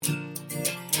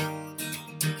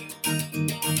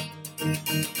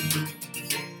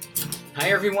Hi,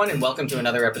 everyone, and welcome to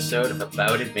another episode of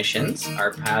About Admissions,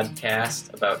 our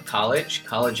podcast about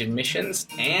college admissions,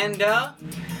 and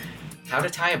how to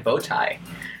tie a bow tie.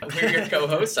 We're your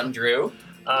co-hosts. I'm Drew.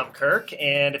 I'm Kirk,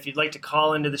 and if you'd like to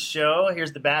call into the show,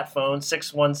 here's the bat phone,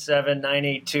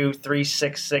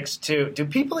 617-982-3662. Do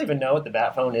people even know what the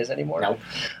bat phone is anymore? Nope.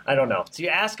 I don't know. So you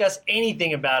ask us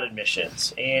anything about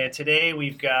admissions, and today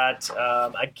we've got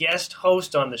a guest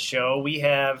host on the show. We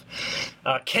have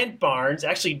Kent Barnes,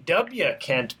 actually W.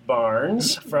 Kent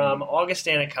Barnes from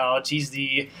Augustana College. He's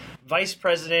the vice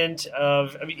president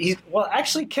of,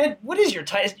 Kent, what is your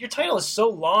title? Your title is so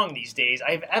long these days.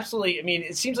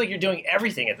 It seems like you're doing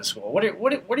everything at the school. What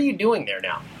are you doing there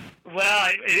now? Well,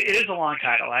 it is a long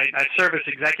title. I serve as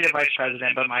executive vice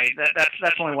president, but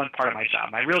that's only one part of my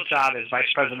job. My real job is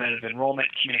vice president of enrollment,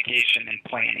 communication, and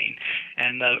planning.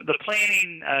 And the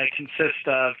planning consists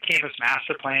of campus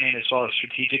master planning as well as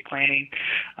strategic planning.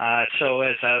 So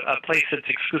as a place that's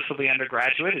exclusively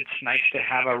undergraduate, it's nice to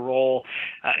have a role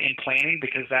in planning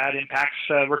because that impacts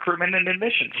recruitment and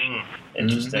admissions.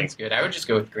 Interesting. That's good. I would just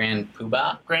go with Grand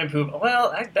Poobah. Grand Poobah.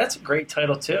 Well, that's a great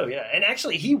title too. Yeah, and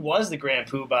actually, he was the Grand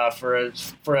Poobah for a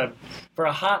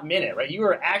hot minute, right? You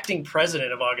were acting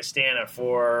president of Augustana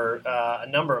for a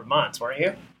number of months, weren't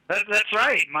you? That's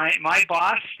right. My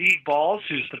boss, Steve Balls,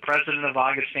 who's the president of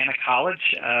Augustana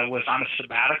College, was on a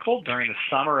sabbatical during the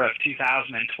summer of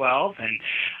 2012, and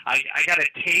I got a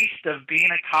taste of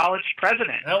being a college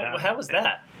president. How was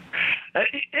that?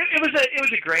 It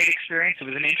was a great experience. It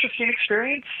was an interesting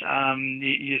experience.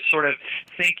 You sort of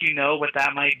think you know what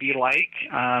that might be like,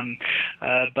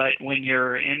 but when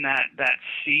you're in that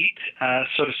seat,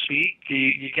 so to speak,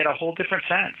 you get a whole different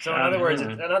sense. So in other words,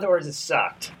 it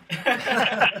sucked.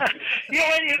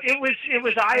 It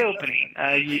was eye-opening.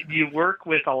 You work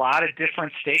with a lot of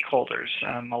different stakeholders,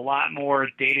 a lot more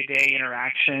day-to-day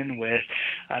interaction with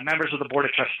members of the Board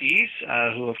of Trustees,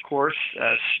 who, of course,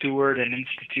 steward an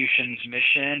institution's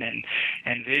mission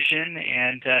and vision,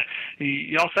 and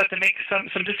you also have to make some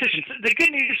decisions. The good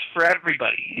news for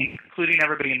everybody, including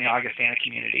everybody in the Augustana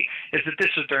community, is that this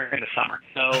was during the summer.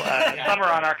 So summer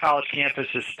on our college campus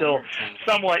is still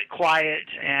somewhat quiet,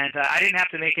 and I didn't have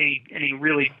to make any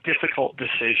really difficult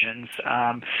decisions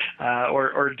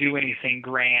or do anything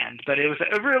grand, but it was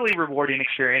a really rewarding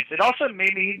experience. It also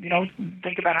made me,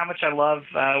 think about how much I love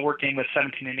working with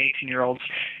 17 and 18-year-olds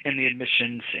in the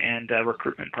admissions and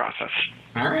recruitment process.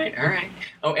 All right.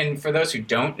 Oh, and for those who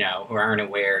don't know, who aren't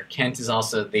aware, Kent is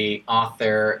also the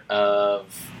author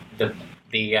of the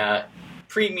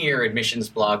premier admissions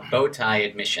blog, Bowtie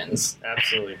Admissions.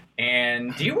 Absolutely.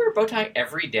 And do you wear a bow tie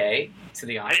every day to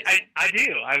the office? I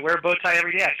do. I wear a bow tie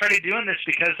every day. I started doing this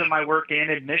because of my work in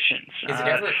admissions. Is it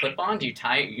ever a clip-on? Do you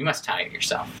tie it? You must tie it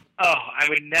yourself. Oh, I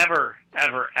would never,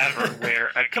 ever, ever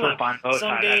wear a clip-on bow tie.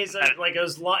 Some days,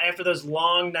 after those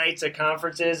long nights at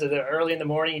conferences, or early in the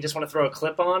morning, you just want to throw a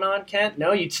clip-on on, Kent?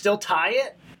 No, you'd still tie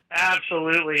it?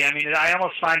 Absolutely. I mean, I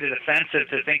almost find it offensive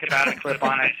to think about a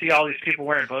clip-on. I see all these people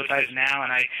wearing bow ties now,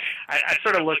 and I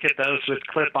sort of look at those with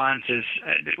clip-ons as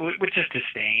with just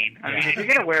disdain. I mean, if you're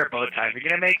going to wear a bow tie, if you're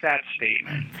going to make that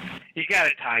statement, you got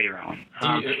to tie your own.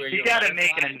 You got to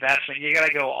make an investment. You got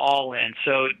to go all in.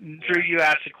 So, Drew, you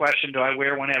asked the question, do I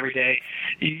wear one every day?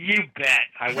 You bet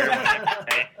I wear one every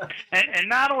day. And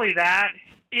not only that,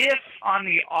 if on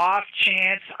the off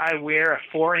chance I wear a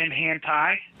 4-in-hand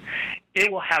tie, it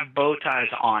will have bow ties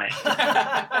on it.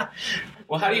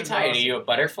 Well, how do you tie it? Are you a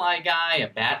butterfly guy, a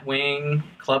bat wing,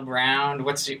 club round?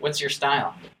 What's your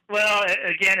style? Well,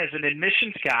 again, as an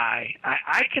admissions guy,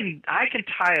 I can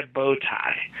tie a bow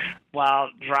tie while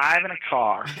driving a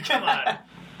car. Come on.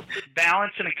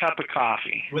 Balancing a cup of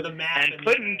coffee with a map and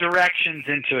putting directions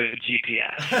into a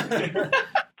GPS.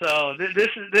 So this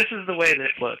is the way that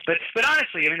it flows. But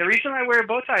honestly, I mean, the reason I wear a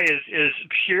bow tie is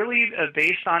purely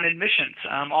based on admissions.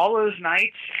 All those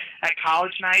nights at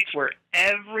college nights where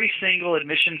every single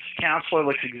admissions counselor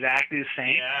looks exactly the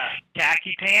same. Yeah.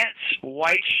 Khaki pants,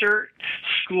 white shirt,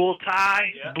 school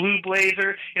tie, blue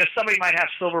blazer. Somebody might have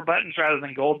silver buttons rather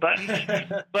than gold buttons.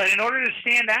 But in order to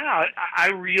stand out, I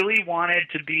really wanted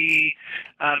to be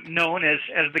known as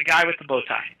the guy with the bow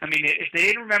tie. I mean, if they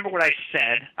didn't remember what I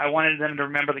said, I wanted them to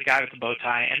remember the guy with the bow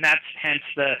tie, and that's hence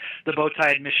the bow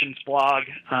tie admissions blog,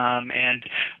 and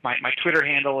my Twitter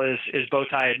handle is bow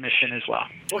tie admission as well.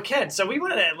 Well, Ken, so we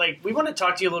want to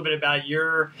talk to you a little bit about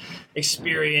your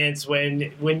experience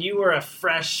when you were a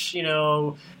fresh,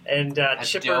 and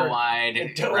chipper,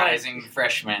 doe-eyed rising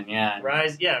freshman. Yeah,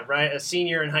 a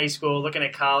senior in high school, looking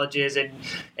at colleges, and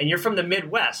you're from the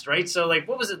Midwest, right? So like,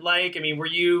 what was it like? I mean, were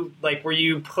you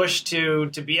pushed to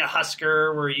be a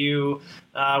Husker? Were you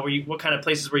what kind of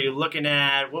places were you looking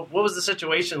at? What was the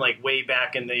situation like way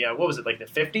back in the what was it, like the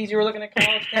 50s? You were looking at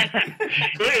college?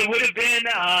 It would have been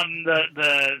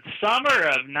the summer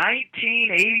of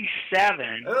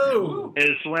 1987. Oh,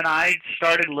 is when I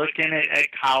started looking at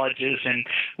colleges and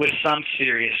with some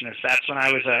seriousness. That's when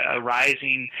I was a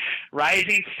rising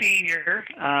senior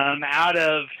out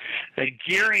of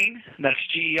Gearing. That's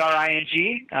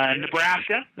Gering,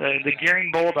 Nebraska. The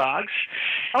Gearing Bulldogs.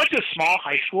 I went to a small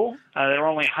high school. There were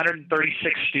only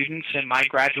 136 students in my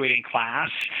graduating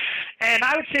class, and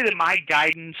I would say that my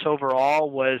guidance overall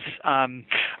was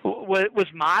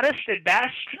modest at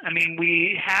best. I mean,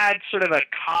 we had sort of a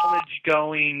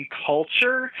college-going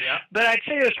culture, but I'd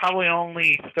say it was probably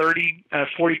only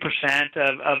 40%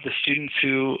 of the students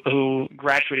who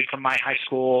graduated from my high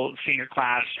school senior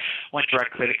class went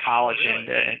directly to college.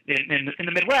 Really? And in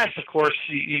the Midwest, of course,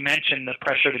 you mentioned the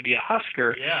pressure to be a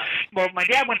Husker. Yeah. Well, my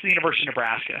dad went to the University of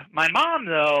Nebraska. My mom,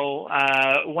 though,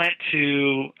 went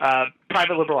to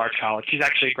private liberal arts college. She's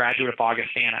actually a graduate of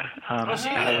Augustana,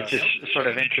 which is sort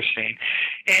of interesting.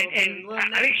 And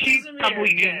I think she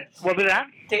probably knew. What was that?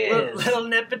 Little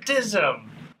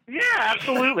nepotism. Yeah,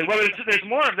 absolutely. Well, there's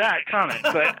more of that coming,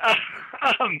 but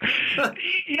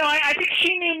I think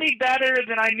she knew me better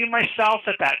than I knew myself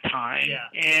at that time,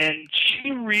 and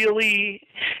she really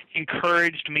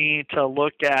encouraged me to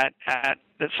look at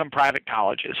some private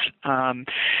colleges, and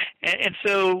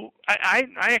so I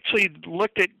actually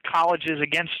looked at colleges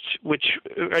against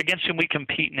whom we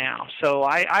compete now. So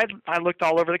I looked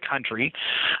all over the country.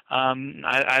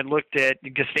 I looked at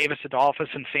Gustavus Adolphus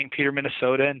in St. Peter,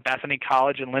 Minnesota, and Bethany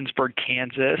College in Lindsborg,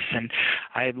 Kansas, and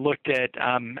I looked at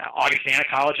Augustana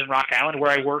College in Rock Island,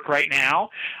 where I work right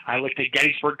now. I looked at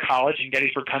Gettysburg College in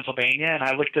Gettysburg, Pennsylvania, and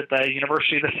I looked at the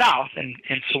University of the South in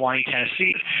Sewanee,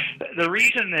 Tennessee. The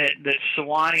reason that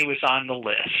Sewanee was on the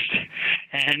list,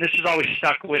 and this has always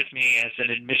stuck with me as an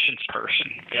admissions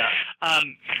person.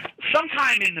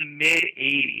 Sometime in the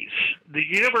mid-'80s, the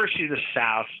University of the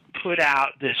South put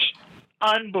out this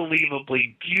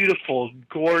unbelievably beautiful,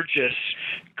 gorgeous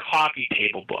coffee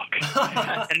table book,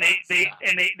 and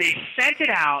they sent it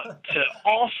out to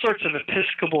all sorts of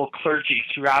Episcopal clergy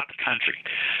throughout the country.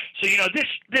 So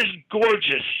this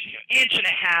gorgeous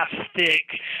 1.5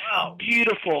 thick,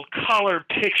 beautiful color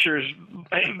pictures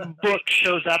book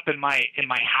shows up in my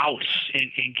house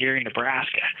in Gearing,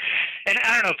 Nebraska. And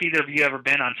I don't know if either of you ever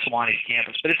been on Sewanee's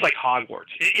campus, but it's like Hogwarts.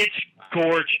 It's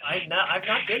gorgeous. I've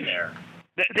not been there.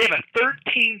 They have a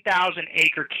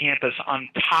 13,000-acre campus on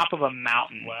top of a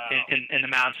mountain in the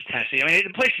mountains of Tennessee. I mean,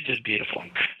 the place is just beautiful.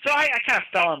 So I kind of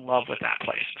fell in love with that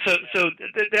place. So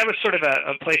that was sort of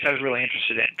a place I was really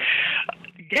interested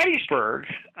in. Gettysburg,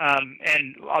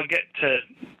 and I'll get to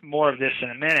more of this in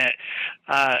a minute,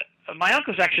 my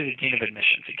uncle's actually the dean of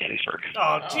admissions at Gettysburg.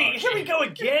 Oh, gee, here we go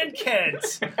again,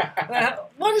 Kent.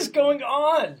 What is going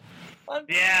on?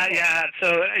 Yeah. So,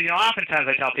 oftentimes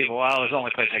I tell people, well, it was the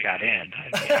only place I got in.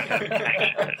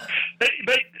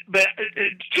 But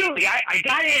truly, I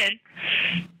got in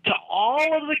to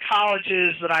all of the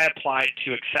colleges that I applied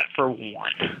to except for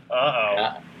one.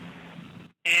 Uh-oh.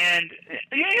 And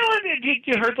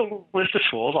you heard the list of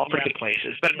schools, all pretty good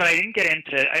places, but I didn't get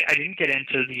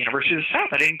into the University of the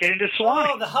South. I didn't get into Sewanee.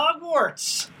 Oh, the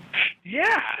Hogwarts.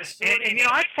 Yeah, and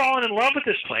I'd fallen in love with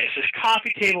this place, this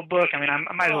coffee table book. I mean,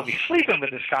 I might as well be sleeping with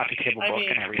this coffee table book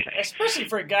and everything. Especially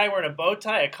for a guy wearing a bow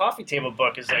tie, a coffee table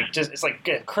book is it's like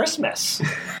Christmas.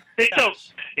 So,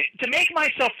 to make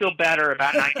myself feel better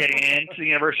about not getting into the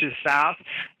University of the South,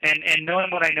 and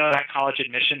knowing what I know about college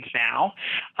admissions now,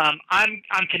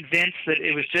 I'm convinced that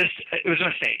it was a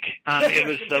mistake. It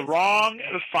was the wrong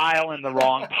file in the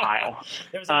wrong pile.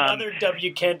 There was another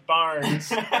W. Kent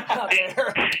Barnes out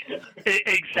there.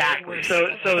 Exactly. So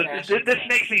this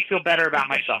makes me feel better about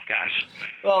myself, guys.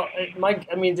 Well, Mike,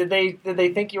 I mean, did they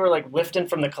think you were like lifting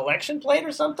from the collection plate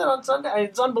or something on Sunday?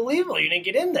 It's unbelievable you didn't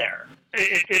get in there.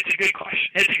 It's a good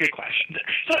question.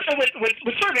 So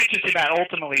what's sort of interesting about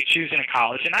ultimately choosing a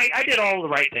college, and I did all the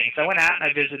right things. I went out and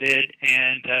I visited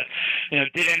and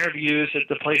did interviews at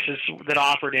the places that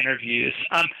offered interviews.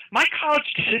 My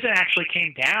college decision actually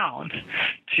came down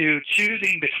to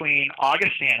choosing between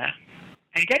Augustana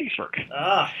and Gettysburg.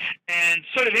 And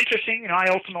sort of interesting, I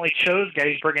ultimately chose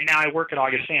Gettysburg, and now I work at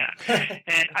Augustana.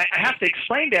 And I have to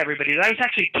explain to everybody that I was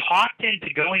actually talked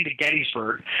into going to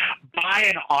Gettysburg by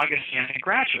an Augustana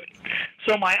graduate.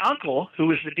 So my uncle, who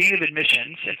was the dean of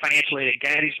admissions and financial aid at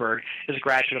Gettysburg, is a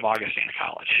graduate of Augustana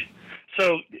College.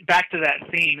 So back to that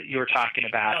theme that you were talking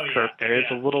about, Kirk, there is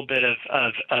a little bit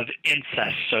of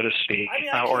incest, so to speak,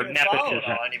 or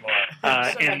nepotism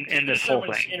in this whole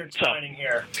thing.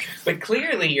 Here. But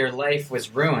clearly your life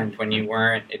was ruined when you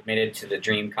weren't admitted to the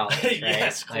dream college, right?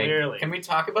 Yes, clearly. Can we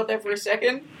talk about that for a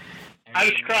second? I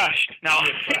was crushed. No,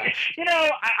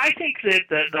 I think that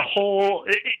the whole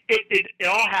it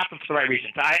all happened for the right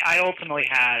reasons. I ultimately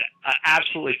had an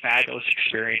absolutely fabulous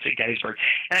experience at Gettysburg,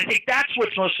 and I think that's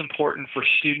what's most important for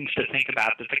students to think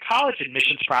about. That the college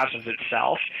admissions process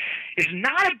itself is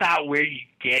not about where you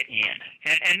get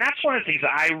in, and that's one of the things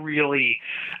that I really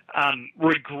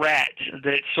regret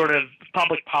that sort of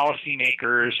public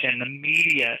policymakers and the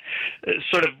media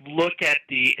sort of look at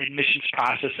the admissions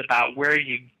process about where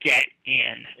you get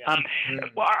in.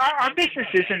 Well, our business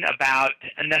isn't about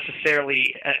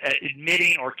necessarily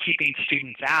admitting or keeping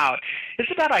students out.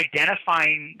 It's about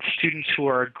identifying students who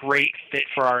are a great fit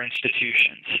for our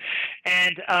institutions.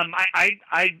 And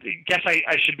I guess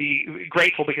I should be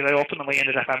grateful because I ultimately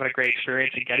ended up having a great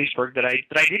experience at Gettysburg that I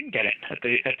didn't get in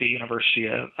at the University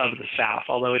of the South,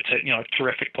 although it's a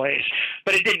terrific place.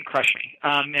 But it didn't crush me,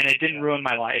 and it didn't ruin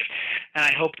my life. And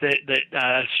I hope that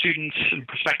students,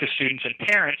 prospective students, and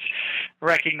parents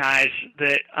recognize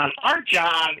that our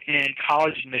job in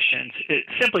college admissions,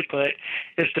 simply put,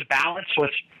 is to balance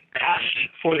what's best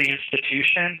for the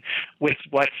institution with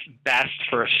what's best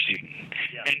for a student.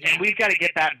 And we've got to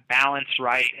get that balance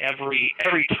right every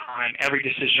time, every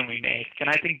decision we make. And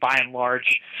I think by and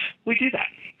large, we do that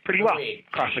pretty well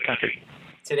across the country.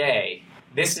 Today,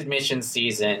 this admissions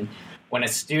season, when a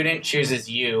student chooses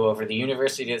you over the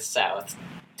University of the South,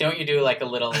 don't you do like a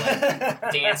little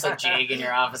dance or jig in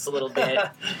your office a little bit?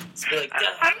 Just be like,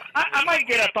 I might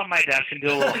get up on my desk and do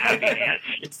a little happy dance.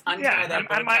 It's I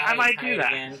might do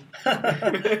that.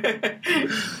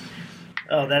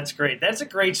 Oh, that's great. That's a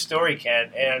great story,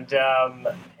 Ken,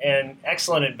 and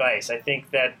excellent advice. I think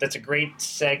that's a great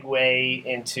segue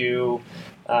into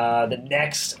the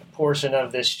next portion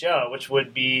of this show, which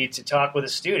would be to talk with a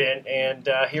student and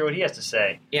hear what he has to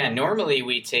say. Yeah, normally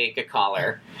we take a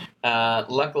caller.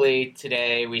 Luckily,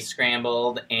 today we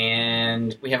scrambled,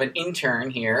 and we have an intern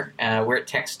here. We're at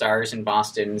Techstars in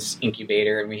Boston's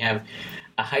incubator, and we have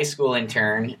a high school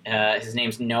intern. His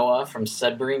name's Noah from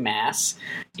Sudbury, Mass.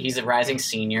 He's a rising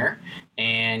senior,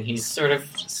 and he's sort of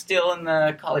still in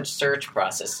the college search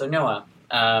process. So, Noah,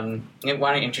 why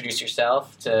don't you introduce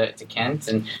yourself to Kent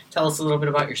and tell us a little bit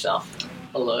about yourself?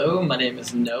 Hello, my name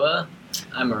is Noah.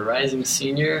 I'm a rising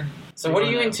senior. So what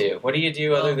are you into? What do you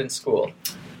do other than school?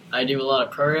 I do a lot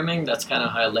of programming. That's kind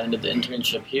of how I landed the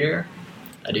internship here.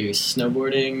 I do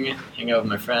snowboarding, hang out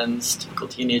with my friends, typical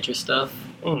teenager stuff.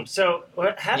 So,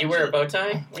 what happened? You wear a bow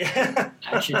tie?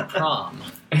 Actually, prom.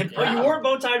 Yeah. Oh, you wore a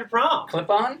bow tie to prom?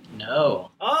 Clip-on?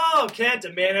 No. Oh, Kent, a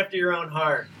man after your own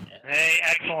heart. Hey,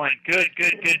 excellent. Good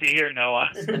to hear, Noah.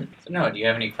 So, Noah, do you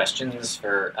have any questions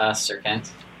for us or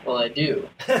Kent? Well, I do.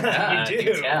 You do.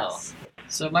 Do tell.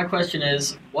 So my question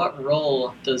is, what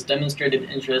role does demonstrated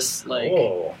interests like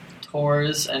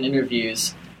tours and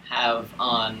interviews have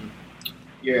on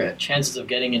your chances of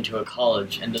getting into a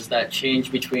college? And does that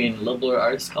change between liberal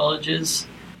arts colleges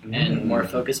and more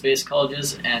focus-based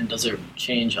colleges? And does it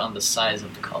change on the size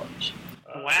of the college?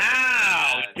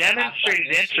 Wow,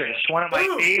 demonstrated interest, one of my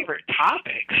favorite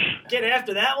topics. Get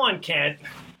after that one, Kent.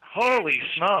 Holy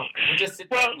smokes.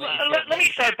 Well, let me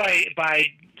start by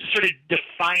sort of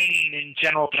defining in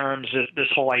general terms this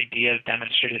whole idea of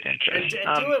demonstrated interest.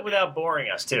 And do it without boring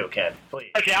us, too, Ken,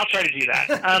 please. Okay, I'll try to do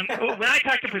that. When I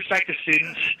talk to prospective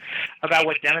students about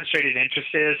what demonstrated interest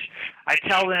is, I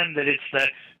tell them that it's the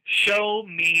show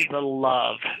me the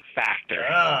love factor.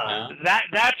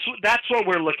 That's what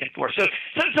we're looking for. So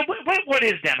what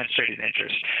is demonstrated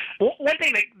interest? One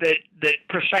thing that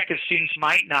prospective students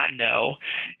might not know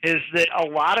is that a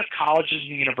lot of colleges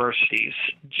and universities,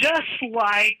 just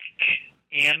like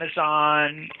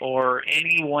Amazon or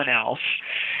anyone else,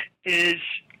 is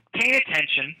paying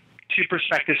attention to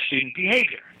prospective student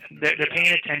behavior. They're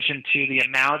paying attention to the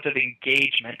amount of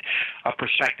engagement a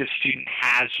prospective student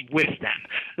has with them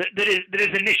that is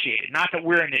initiated. Not that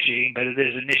we're initiating, but it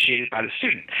is initiated by the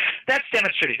student. That's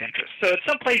demonstrated interest. So at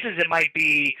some places it might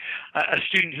be a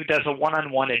student who does a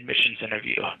one-on-one admissions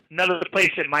interview. Another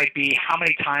place it might be how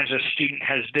many times a student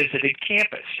has visited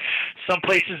campus. Some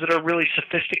places that are really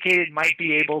sophisticated might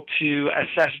be able to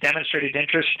assess demonstrated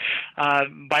interest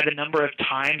by the number of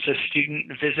times a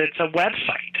student visits a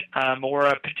website or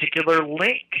a particular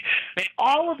link. I mean,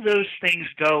 all of those things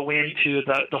go into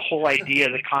the whole idea,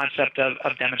 the concept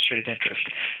of demonstrated interest.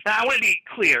 Now, I want to be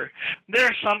clear. There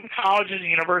are some colleges and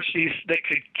universities that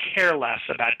could care less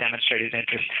about demonstrated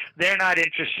interest. They're not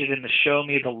interested in the show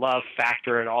me the love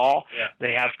factor at all. Yeah.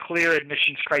 They have clear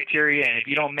admissions criteria, and if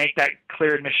you don't make that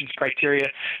clear admissions criteria,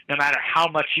 no matter how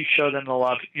much you show them the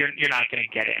love, you're not going to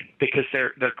get in because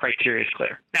their criteria is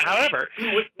clear. Now, however,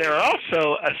 there are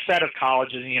also a set of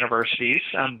colleges and universities,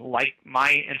 like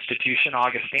my institution,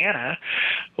 Augustana,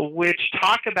 which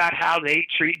talk about how they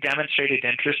treat demonstrated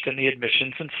interest in the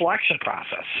admissions and selection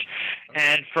process.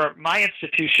 And for my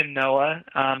institution, Noah,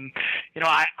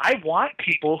 I want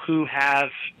people who have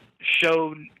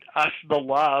shown us the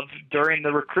love during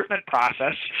the recruitment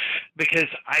process, because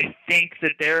I think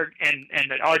that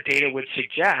and that our data would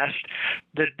suggest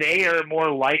that they are more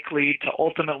likely to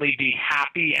ultimately be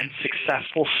happy and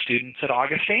successful students at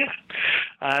Augustana.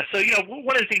 So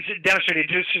one of the things that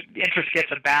demonstrated interest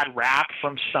gets a bad rap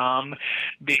from some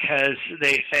because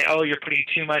they say, oh, you're putting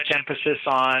too much emphasis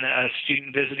on a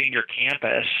student visiting your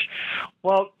campus.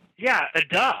 Well, yeah,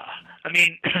 duh. I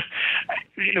mean,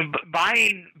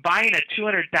 buying a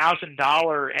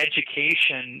 $200,000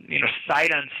 education,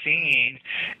 sight unseen,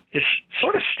 is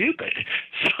sort of stupid.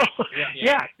 So,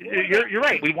 yeah, you're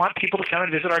right. We want people to come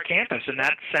and visit our campus, and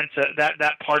that sense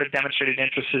that part of demonstrated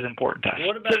interest is important to us.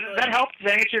 Does that help? Does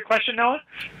that answer your question, Noah?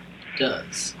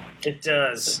 It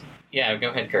does. Yeah, go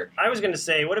ahead, Kirk. I was going to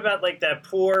say, what about like that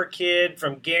poor kid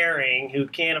from Gering who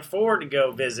can't afford to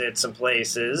go visit some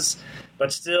places,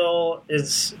 but still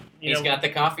is, He's got the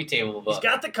coffee table book. He's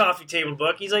got the coffee table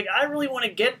book. He's like, I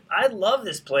love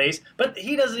this place, but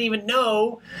he doesn't even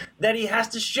know that he has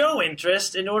to show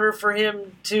interest in order for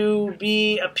him to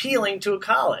be appealing to a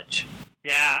college.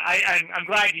 Yeah, I'm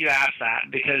glad you asked that,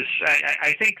 because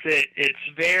I think that it's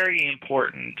very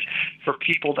important for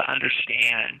people to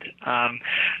understand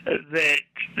that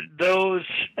those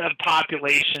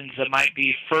populations that might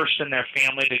be first in their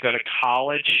family to go to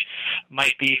college,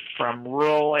 might be from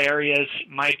rural areas,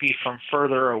 might be from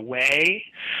further away,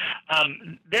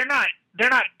 they're not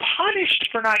punished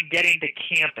for not getting to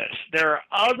campus. There are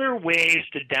other ways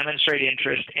to demonstrate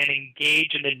interest and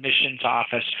engage an admissions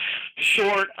office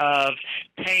short of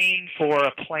paying for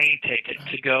a plane ticket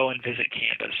to go and visit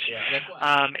campus.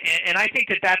 Yeah. And I think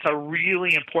that that's a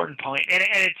really important point. And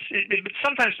it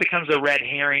sometimes becomes a red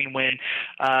herring when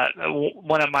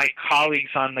one of my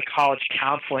colleagues on the college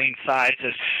counseling side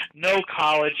says, no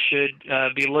college should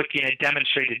be looking at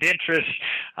demonstrated interest.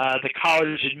 The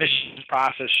college admissions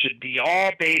process should be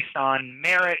all based on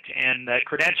merit and the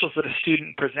credentials that a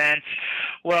student presents.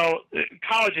 Well,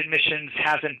 college admissions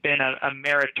hasn't been a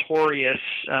meritorious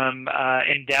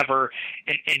endeavor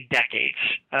in decades,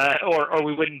 or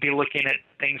we wouldn't be looking at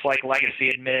things like legacy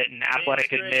admit and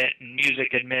athletic admit and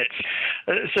music admits.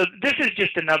 So this is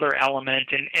just another element,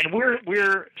 and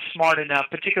we're smart enough,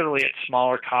 particularly at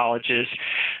smaller colleges,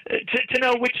 to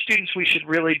know which students we should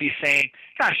really be saying,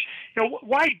 gosh,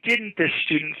 why didn't this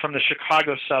student from the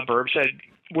Chicago suburbs,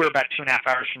 we're about 2.5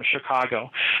 hours from Chicago,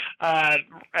 an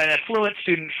affluent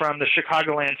student from the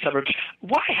Chicagoland suburbs,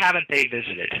 why haven't they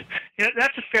visited?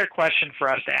 That's a fair question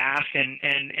for us to ask, and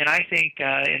I think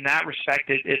in that respect,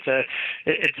 it's a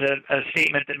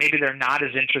statement that maybe they're not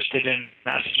as interested in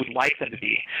us as we'd like them to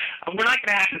be. We're not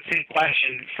going to ask the same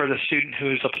question for the student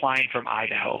who's applying from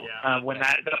Idaho. When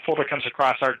that folder comes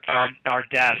across our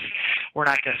desk, we're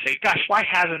not going to say, gosh, why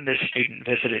hasn't this student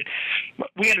visited?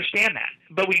 We understand that,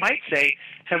 but we might say,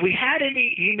 have we had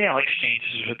any email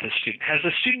exchanges with the student? Has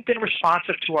the student been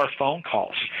responsive to our phone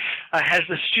calls? Has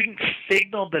the student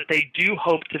signaled that they do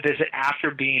hope to visit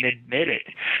after being admitted?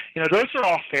 Those are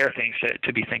all fair things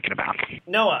to be thinking about.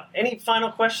 Noah, any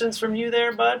final questions from you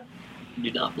there, bud? I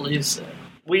do not believe so.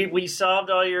 We solved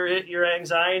all your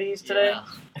anxieties today? Yeah.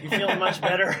 You feeling much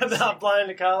better about applying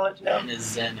to college? No? He's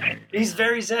zen. He's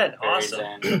very zen. Very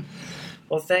Awesome. zen.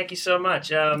 Well, thank you so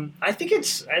much. I think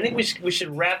we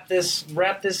should wrap this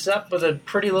up with a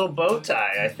pretty little bow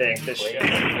tie. I think this show.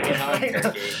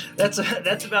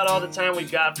 That's about all the time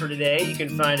we've got for today. You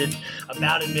can find it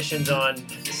about admissions on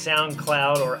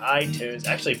SoundCloud or iTunes.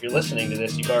 Actually, if you're listening to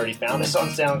this, you've already found us on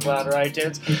SoundCloud or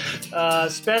iTunes.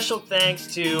 Special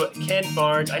thanks to Kent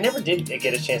Barnes. I never did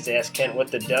get a chance to ask Kent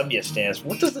what the W stands for.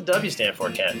 What does the W stand for,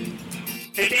 Kent?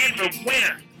 It stands for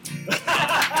winner.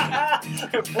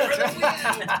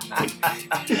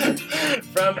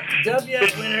 From W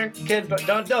winner Kid, but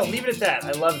don't leave it at that.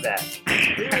 I love that.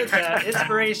 Leave it at that.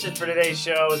 Inspiration for today's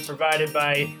show was provided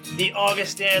by the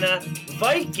Augustana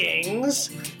Vikings.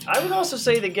 I would also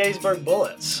say the Gettysburg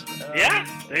Bullets. Yeah,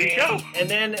 there you go. And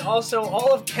then also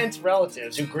all of Kent's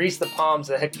relatives who grease the palms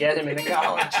that get him into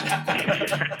college.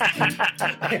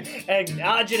 And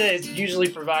agita is usually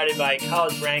provided by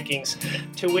college rankings,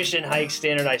 tuition hikes,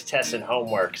 standardized tests, and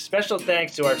homework. Special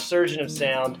thanks to our surgeon of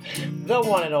sound, the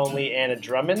one and only Anna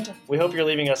Drummond. We hope you're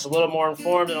leaving us a little more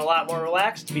informed and a lot more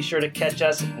relaxed. Be sure to catch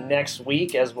us next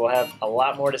week as we'll have a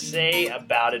lot more to say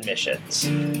about admissions.